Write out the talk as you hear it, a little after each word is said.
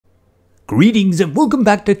Greetings and welcome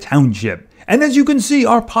back to Township. And as you can see,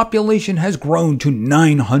 our population has grown to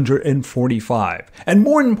 945. And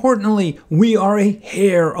more importantly, we are a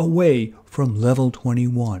hair away from level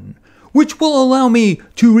 21, which will allow me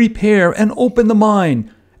to repair and open the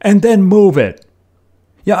mine and then move it.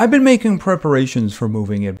 Yeah, I've been making preparations for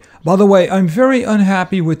moving it. By the way, I'm very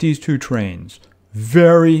unhappy with these two trains.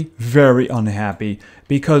 Very, very unhappy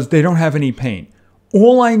because they don't have any paint.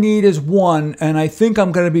 All I need is one, and I think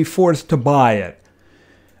I'm going to be forced to buy it.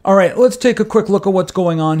 All right, let's take a quick look at what's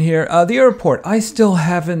going on here. The airport, I still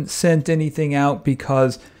haven't sent anything out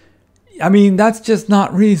because, that's just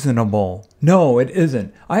not reasonable. No, it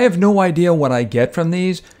isn't. I have no idea what I get from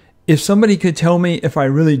these. If somebody could tell me if I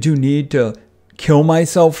really do need to kill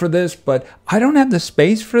myself for this, but I don't have the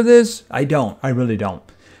space for this. I really don't.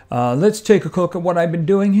 Let's take a look at what I've been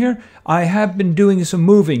doing here. I have been doing some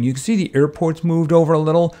moving. You can see the airport's moved over a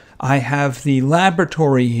little. I have the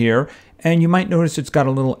laboratory here, and you might notice it's got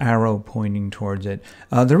a little arrow pointing towards it.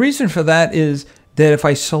 The reason for that is that if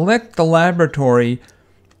I select the laboratory,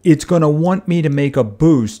 it's going to want me to make a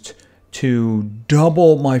boost to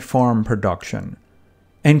double my farm production.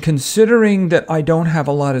 And considering that I don't have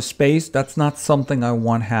a lot of space, that's not something I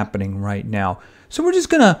want happening right now. So we're just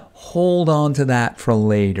going to hold on to that for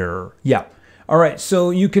later. Yeah. All right. So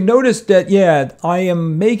you can notice that, I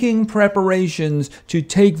am making preparations to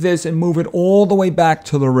take this and move it all the way back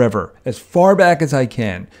to the river, as far back as I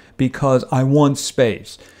can, because I want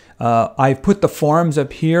space. I've put the farms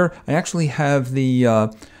up here. I actually have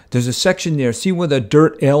there's a section there. See where the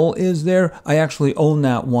dirt L is there? I actually own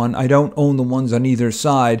that one. I don't own the ones on either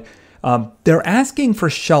side. They're asking for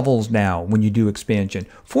shovels now when you do expansion.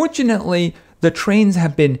 Fortunately, the trains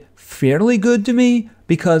have been fairly good to me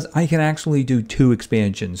because I can actually do 2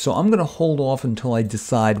 expansions. So I'm going to hold off until I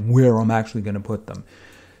decide where I'm actually going to put them.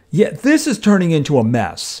 Yeah, this is turning into a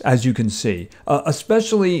mess, as you can see,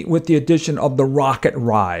 especially with the addition of the rocket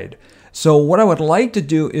ride. So what I would like to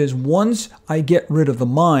do is once I get rid of the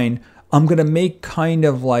mine, I'm going to make kind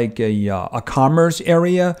of like a commerce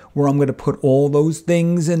area where I'm going to put all those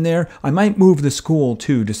things in there. I might move the school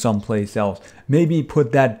too to someplace else. Maybe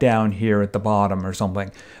put that down here at the bottom or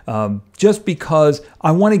something. Just because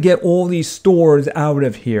I want to get all these stores out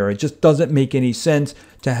of here. It just doesn't make any sense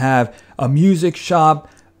to have a music shop,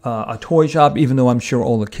 a toy shop, even though I'm sure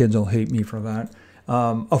all the kids will hate me for that.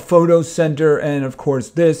 A photo center, and of course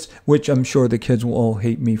this, which I'm sure the kids will all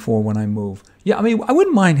hate me for when I move. Yeah, I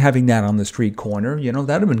wouldn't mind having that on the street corner. That'd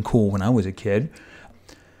have been cool when I was a kid.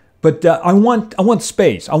 But I want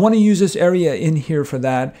space. I want to use this area in here for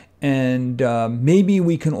that. And maybe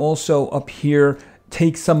we can also up here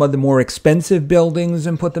take some of the more expensive buildings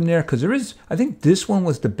and put them there. Because I think this one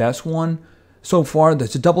was the best one so far.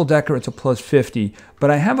 That's a double decker. It's a plus 50.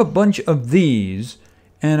 But I have a bunch of these.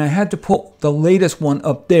 And I had to put the latest one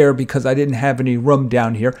up there because I didn't have any room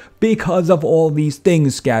down here because of all these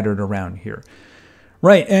things scattered around here.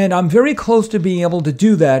 Right, and I'm very close to being able to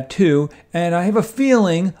do that too. And I have a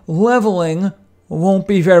feeling leveling won't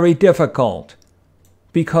be very difficult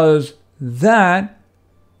because that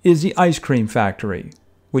is the ice cream factory,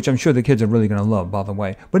 which I'm sure the kids are really going to love, by the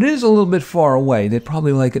way. But it is a little bit far away. They'd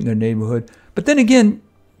probably like it in their neighborhood. But then again,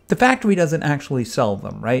 the factory doesn't actually sell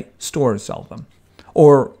them, right? Stores sell them.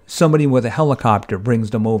 Or somebody with a helicopter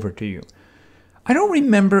brings them over to you. I don't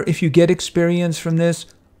remember if you get experience from this,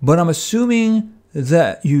 but I'm assuming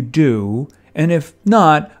that you do. And if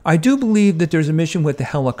not, I do believe that there's a mission with the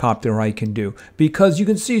helicopter I can do. Because you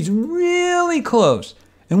can see it's really close.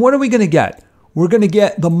 And what are we going to get? We're going to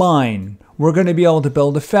get the mine. We're going to be able to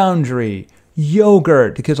build a foundry.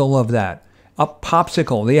 Yogurt. The kids will love that. A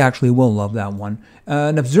popsicle. They actually will love that one.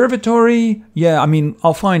 An observatory. Yeah,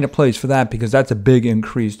 I'll find a place for that because that's a big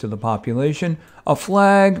increase to the population. A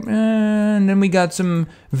flag. And then we got some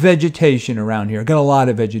vegetation around here. Got a lot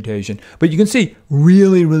of vegetation. But you can see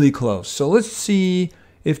really, really close. So let's see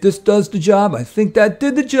if this does the job. I think that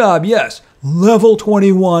did the job. Yes. Level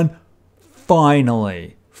 21.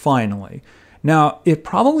 Finally. Now, it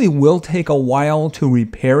probably will take a while to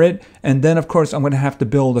repair it. And then, of course, I'm going to have to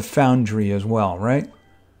build a foundry as well, right?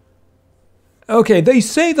 Okay, they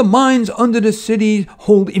say the mines under the city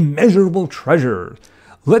hold immeasurable treasures.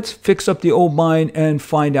 Let's fix up the old mine and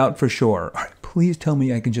find out for sure. All right, please tell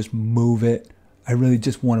me I can just move it. I really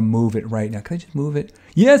just want to move it right now. Can I just move it?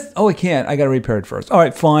 Yes? Oh, I can't. I got to repair it first. All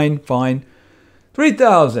right, fine.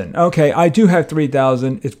 3,000. Okay, I do have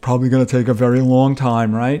 3,000. It's probably going to take a very long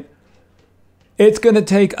time, right? It's going to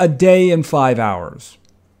take a day and 5 hours.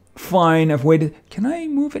 Fine, I've waited. Can I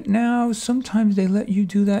move it now? Sometimes they let you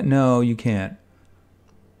do that. No, you can't.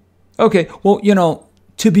 Okay, well,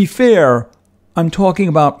 to be fair, I'm talking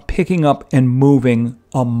about picking up and moving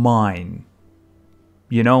a mine.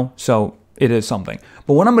 You know, so it is something.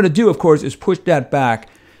 But what I'm going to do, of course, is push that back.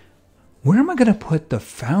 Where am I going to put the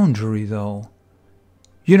foundry, though?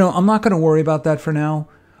 You know, I'm not going to worry about that for now.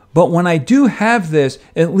 But when I do have this,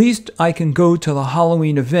 at least I can go to the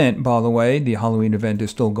Halloween event, by the way. The Halloween event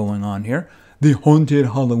is still going on here. The Haunted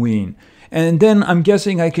Halloween. And then I'm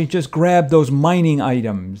guessing I can just grab those mining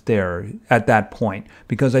items there at that point.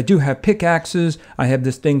 Because I do have pickaxes. I have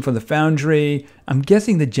this thing for the foundry. I'm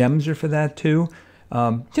guessing the gems are for that too.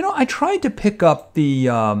 You know, I tried to pick up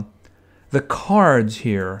the cards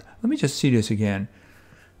here. Let me just see this again.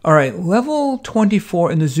 All right, level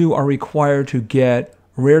 24 in the zoo are required to get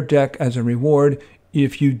rare deck as a reward.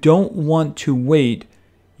 If you don't want to wait,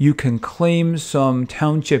 you can claim some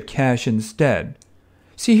township cash instead.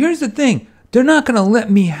 See, here's the thing. They're not going to let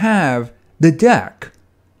me have the deck.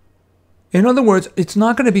 In other words, it's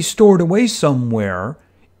not going to be stored away somewhere.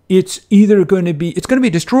 It's either going to be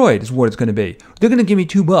destroyed is what it's going to be. They're going to give me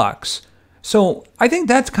 $2. So I think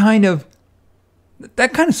that kind of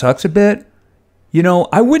sucks a bit. You know,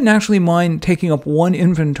 I wouldn't actually mind taking up one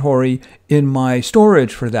inventory in my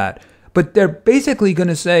storage for that. But they're basically going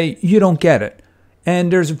to say, you don't get it.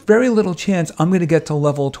 And there's very little chance I'm going to get to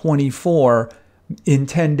level 24 in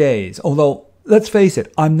 10 days. Although, let's face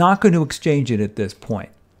it, I'm not going to exchange it at this point.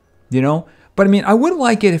 You know? But I mean, I would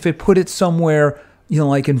like it if it put it somewhere, you know,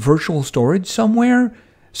 like in virtual storage somewhere.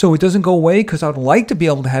 So it doesn't go away, because I'd like to be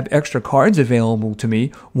able to have extra cards available to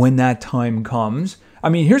me when that time comes. I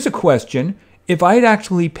mean, here's a question. If I had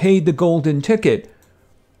actually paid the golden ticket,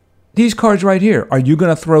 these cards right here, are you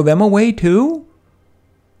going to throw them away too?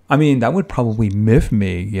 I mean, that would probably miff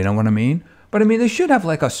me, you know what I mean? But I mean, they should have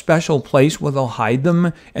like a special place where they'll hide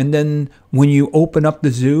them, and then when you open up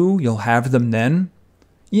the zoo, you'll have them then.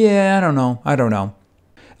 Yeah, I don't know.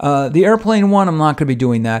 The airplane one, I'm not going to be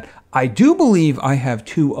doing that. I do believe I have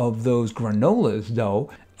 2 of those granolas, though.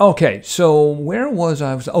 Okay, so where was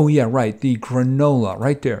I? Oh, yeah, right, the granola,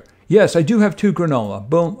 right there. Yes, I do have 2 granola.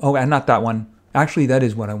 Boom. Oh, and not that one. Actually, that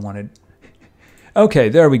is what I wanted. Okay,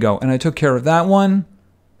 there we go. And I took care of that one.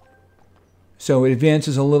 So it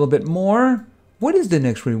advances a little bit more. What is the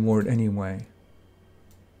next reward anyway?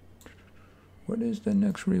 What is the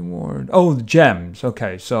next reward? Oh, the gems.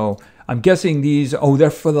 Okay, so I'm guessing these... Oh, they're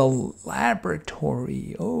for the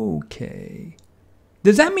laboratory. Okay.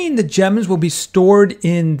 Does that mean the gems will be stored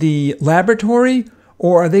in the laboratory?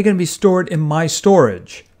 Or are they going to be stored in my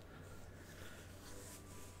storage?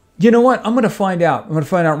 You know what? I'm going to find out. I'm going to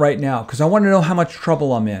find out right now, because I want to know how much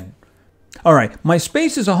trouble I'm in. All right, my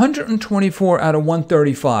space is 124 out of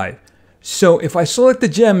 135. So if I select the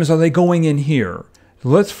gems, are they going in here?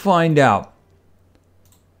 Let's find out.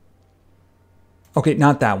 Okay,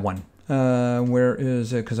 not that one. Where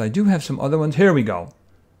is it? Because I do have some other ones. Here we go.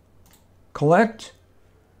 Collect.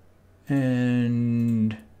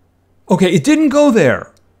 And... Okay, it didn't go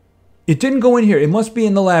there. It didn't go in here. It must be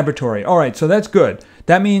in the laboratory. All right, so that's good.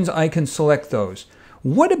 That means I can select those.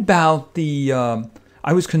 What about the...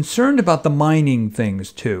 I was concerned about the mining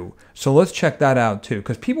things too. So let's check that out too.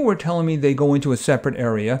 Because people were telling me they go into a separate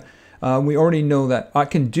area. We already know that. I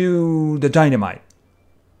can do the dynamite.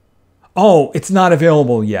 Oh, it's not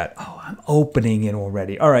available yet. Oh, I'm opening it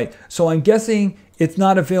already. All right. So I'm guessing it's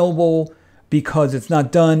not available because it's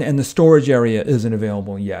not done and the storage area isn't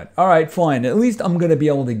available yet. All right, fine. At least I'm going to be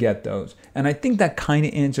able to get those. And I think that kind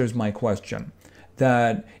of answers my question.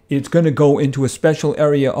 That it's going to go into a special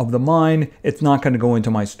area of the mine. It's not going to go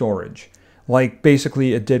into my storage. Like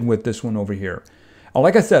basically it did with this one over here.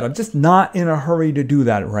 Like I said, I'm just not in a hurry to do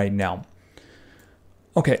that right now.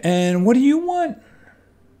 Okay, and what do you want?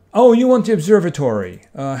 Oh, you want the observatory.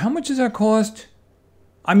 How much does that cost?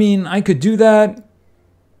 I mean, I could do that.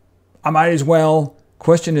 I might as well.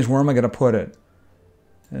 Question is, where am I going to put it?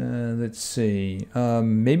 Let's see.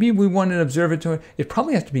 Maybe we want an observatory. It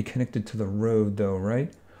probably has to be connected to the road, though,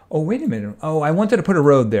 right? Oh, wait a minute. Oh, I wanted to put a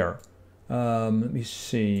road there. Let me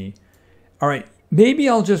see. All right. Maybe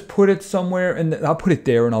I'll just put it somewhere, and I'll put it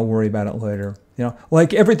there, and I'll worry about it later. You know,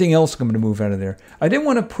 like everything else, I'm going to move out of there. I didn't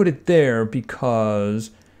want to put it there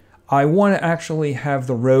because I want to actually have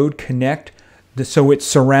the road connect so it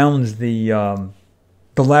surrounds the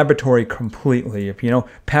laboratory completely. If you know,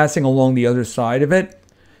 passing along the other side of it.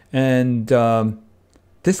 And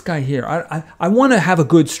this guy here, I want to have a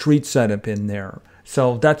good street setup in there.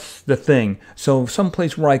 So that's the thing. So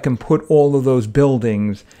someplace where I can put all of those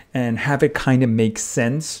buildings and have it kind of make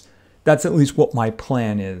sense. That's at least what my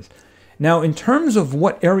plan is. Now, in terms of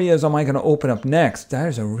what areas am I going to open up next, that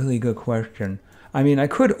is a really good question. I mean, I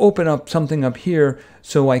could open up something up here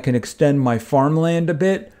so I can extend my farmland a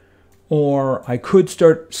bit. or I could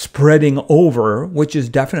start spreading over, which is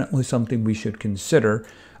definitely something we should consider.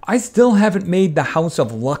 I still haven't made the House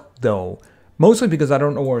of Luck, though, mostly because I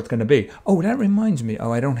don't know where it's going to be. Oh, that reminds me.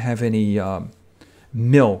 Oh, I don't have any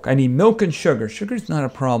milk. I need milk and sugar. Sugar's not a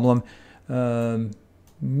problem.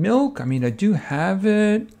 Milk, I mean, I do have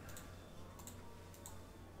it.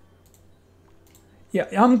 Yeah,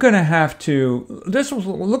 I'm going to have to...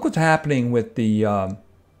 Look what's happening with the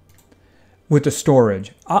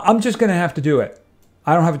storage. I'm just going to have to do it.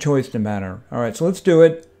 I don't have a choice in the matter. All right, so let's do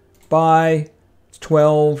it. Buy...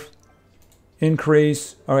 12,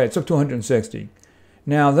 increase. All right, it's up to 160.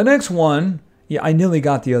 Now, the next one, yeah, I nearly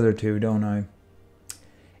got the other two, don't I?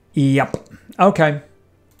 Yep. Okay.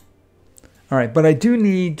 All right, but I do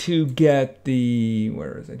need to get the,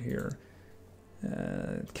 where is it here?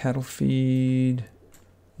 Cattle feed.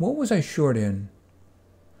 What was I short in?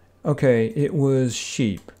 Okay, it was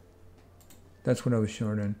sheep. That's what I was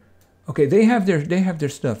short in. Okay, they have their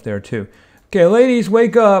stuff there too. Okay, ladies,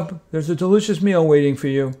 wake up. There's a delicious meal waiting for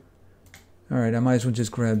you. All right, I might as well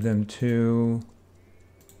just grab them too.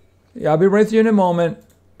 Yeah, I'll be right with you in a moment.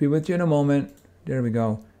 Be with you in a moment. There we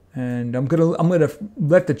go. And I'm gonna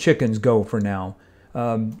let the chickens go for now.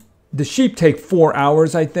 The sheep take 4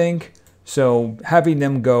 hours, I think. So having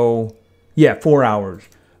them go, yeah, 4 hours.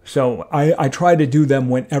 So I try to do them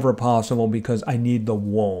whenever possible because I need the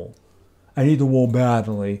wool. I need the wool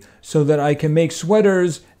badly so that I can make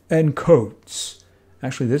sweaters and coats.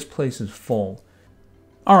 Actually, this place is full.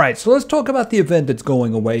 All right, so let's talk about the event that's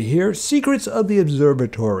going away here. Secrets of the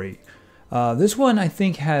Observatory. This one, I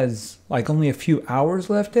think, has like only a few hours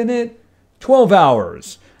left in it. 12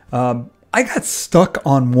 hours. I got stuck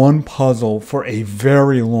on one puzzle for a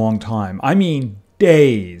very long time. I mean,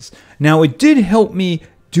 days. Now, it did help me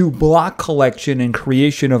do block collection and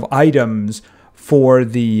creation of items for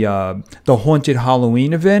the Haunted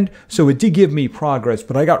Halloween event, so it did give me progress,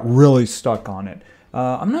 but I got really stuck on it.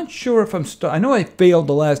 I'm not sure if I'm stuck. I know I failed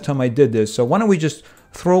the last time I did this, so why don't we just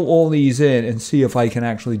throw all these in and see if I can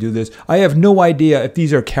actually do this. I have no idea if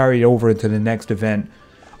these are carried over into the next event.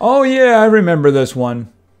 Oh yeah, I remember this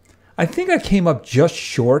one. I think I came up just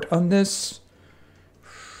short on this.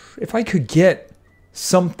 If I could get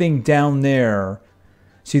something down there.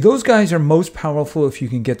 See, those guys are most powerful if you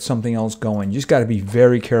can get something else going. You just got to be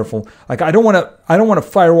very careful. Like I don't want to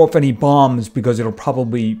fire off any bombs because it'll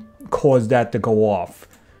probably cause that to go off.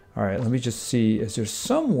 All right, let me just see. Is there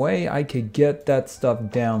some way I could get that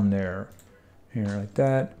stuff down there? Here, like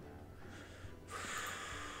that.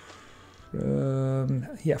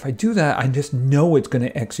 Yeah, if I do that, I just know it's going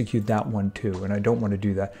to execute that one too, and I don't want to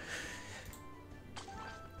do that.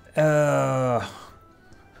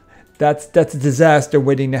 That's a disaster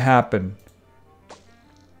waiting to happen.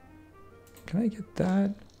 Can I get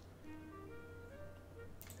that?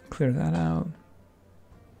 Clear that out.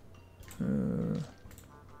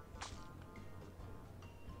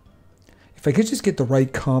 If I could just get the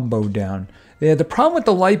right combo down. Yeah, the problem with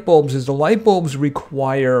the light bulbs is the light bulbs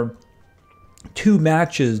require 2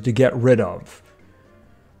 matches to get rid of.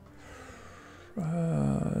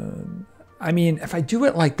 I mean, if I do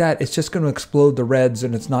it like that, it's just going to explode the reds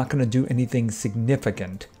and it's not going to do anything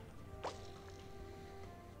significant.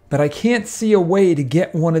 But I can't see a way to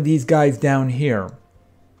get one of these guys down here.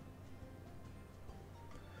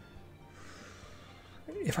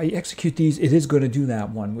 If I execute these, it is going to do that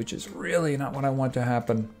one, which is really not what I want to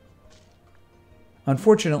happen.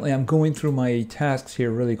 Unfortunately, I'm going through my tasks here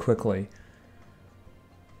really quickly.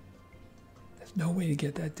 There's no way to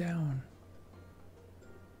get that down.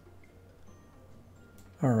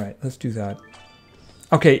 All right, let's do that.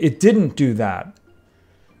 Okay, it didn't do that.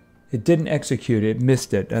 It didn't execute it,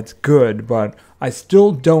 missed it. That's good, but I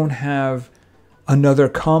still don't have another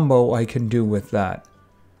combo I can do with that.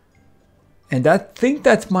 And I think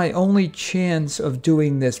that's my only chance of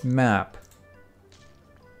doing this map.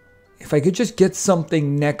 If I could just get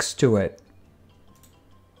something next to it.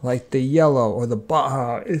 Like the yellow or the...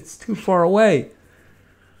 it's too far away.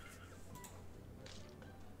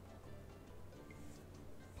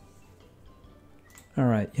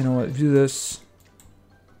 Alright, you know what? Do this.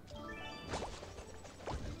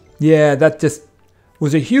 Yeah, that just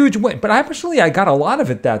was a huge win. But actually, I got a lot of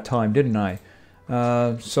it that time, didn't I?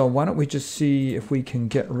 So why don't we just see if we can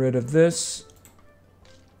get rid of this.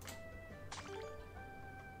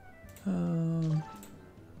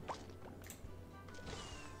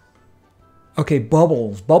 Okay,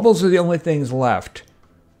 bubbles. Bubbles are the only things left.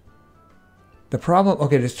 The problem...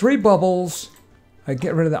 Okay, there's 3 bubbles. I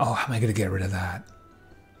get rid of that. Oh, how am I going to get rid of that?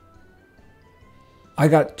 I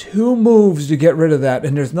got 2 moves to get rid of that,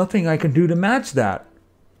 and there's nothing I can do to match that.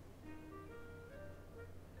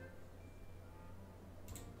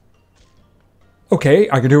 Okay,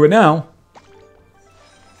 I can do it now.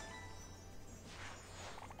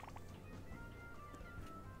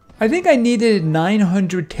 I think I needed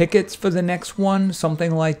 900 tickets for the next one,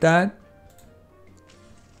 something like that.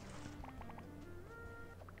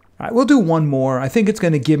 All right, we'll do one more. I think it's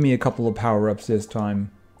going to give me a couple of power-ups this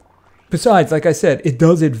time. Besides, like I said, it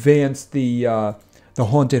does advance the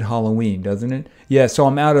Haunted Halloween, doesn't it? Yeah, so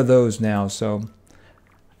I'm out of those now, so...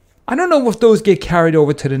 I don't know if those get carried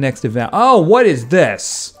over to the next event. Oh, what is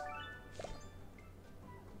this?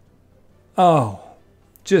 Oh,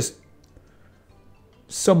 just...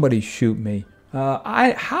 Somebody shoot me.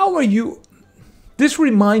 How are you... This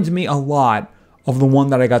reminds me a lot of the one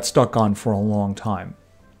that I got stuck on for a long time.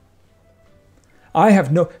 I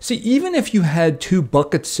have no... See, even if you had two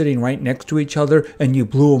buckets sitting right next to each other and you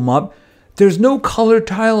blew them up, there's no colored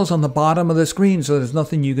tiles on the bottom of the screen, so there's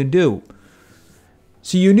nothing you can do.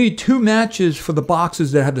 So you need two matches for the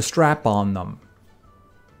boxes that have the strap on them.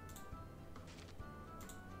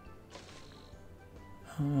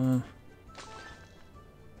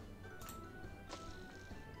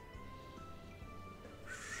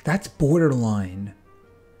 That's borderline.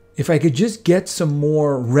 If I could just get some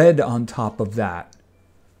more red on top of that.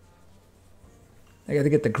 I got to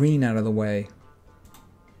get the green out of the way.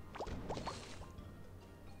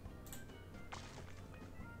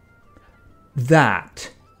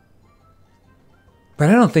 That. But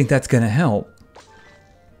I don't think that's going to help.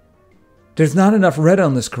 There's not enough red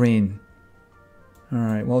on the screen.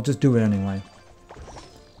 Alright, well, just do it anyway.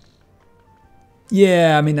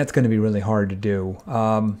 Yeah, I mean, that's going to be really hard to do.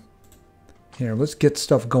 Here, let's get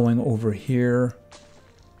stuff going over here.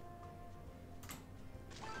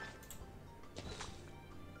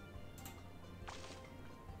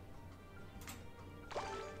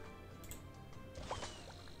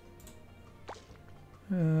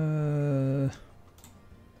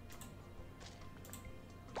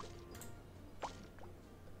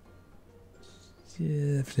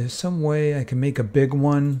 If there's some way I can make a big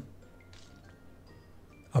one.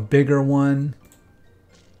 A bigger one.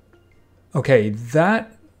 Okay,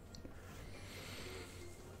 that...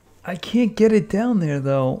 I can't get it down there,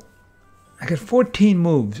 though. I got 14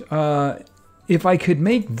 moves. If I could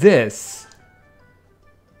make this...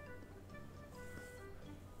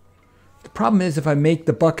 The problem is if I make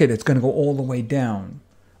the bucket, it's going to go all the way down.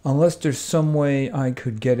 Unless there's some way I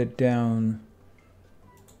could get it down...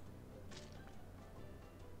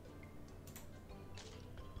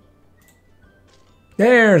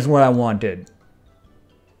 There's what I wanted.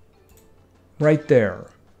 Right there.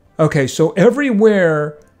 Okay, so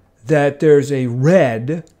everywhere that there's a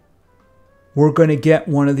red, we're going to get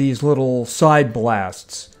one of these little side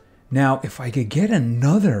blasts. Now, if I could get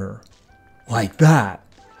another like that,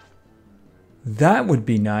 that would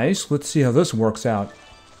be nice. Let's see how this works out.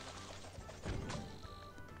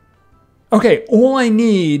 Okay, all I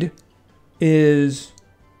need is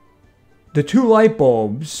the two light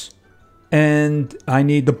bulbs. And I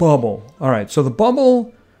need the bubble. All right, so the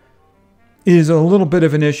bubble is a little bit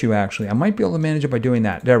of an issue, actually. I might be able to manage it by doing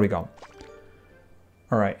that. There we go.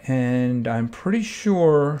 All right, and I'm pretty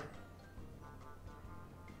sure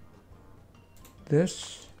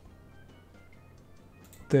this,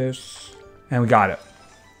 and we got it.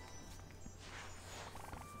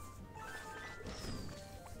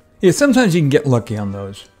 Yeah, sometimes you can get lucky on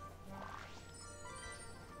those.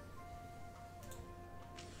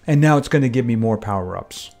 And now it's going to give me more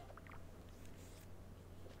power-ups.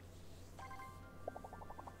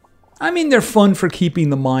 I mean, they're fun for keeping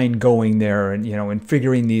the mind going there and, you know, and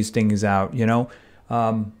figuring these things out, you know.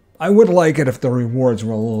 I would like it if the rewards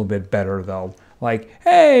were a little bit better, though. Like,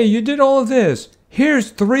 hey, you did all of this.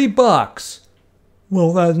 Here's $3.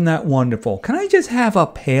 Well, isn't that wonderful? Can I just have a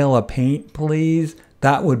pail of paint, please?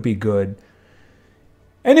 That would be good.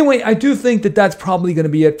 Anyway, I do think that that's probably going to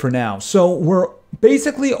be it for now. So we're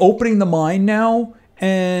basically opening the mine now,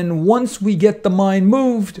 and once we get the mine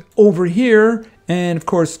moved over here, and of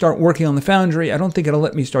course start working on the foundry, I don't think it'll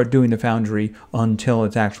let me start doing the foundry until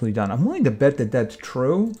it's actually done. I'm willing to bet that that's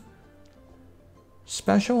true.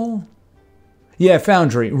 Special? Yeah,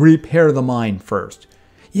 foundry, repair the mine first.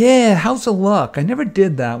 Yeah, House of Luck, I never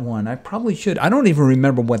did that one. I probably should. I don't even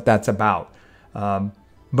remember what that's about.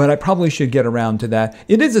 But I probably should get around to that.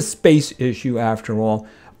 It is a space issue after all.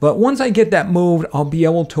 But once I get that moved, I'll be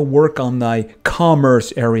able to work on the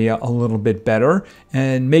commerce area a little bit better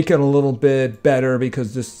and make it a little bit better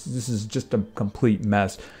because this is just a complete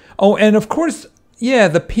mess. Oh, and of course, yeah,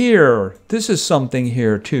 the pier. This is something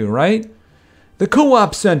here too, right? The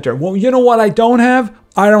co-op center. Well, you know what I don't have?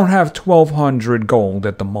 I don't have 1,200 gold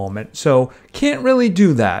at the moment, so can't really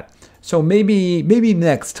do that. So maybe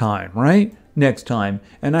next time, right? next time.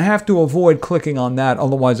 And I have to avoid clicking on that,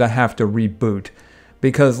 otherwise I have to reboot.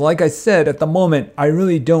 Because like I said, at the moment, I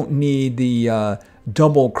really don't need the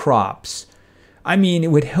double crops. I mean,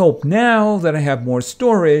 it would help now that I have more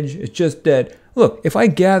storage. It's just that, look, if I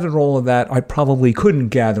gathered all of that, I probably couldn't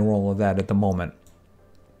gather all of that at the moment.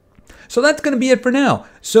 So that's going to be it for now.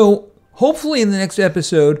 So hopefully in the next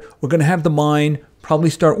episode, we're going to have the mine, probably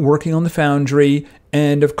start working on the foundry,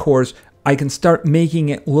 and of course, I can start making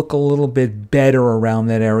it look a little bit better around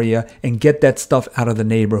that area and get that stuff out of the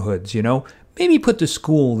neighborhoods, you know? Maybe put the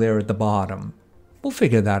school there at the bottom. We'll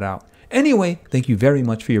figure that out. Anyway, thank you very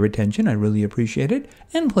much for your attention. I really appreciate it.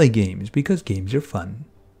 And play games because games are fun.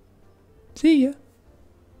 See ya.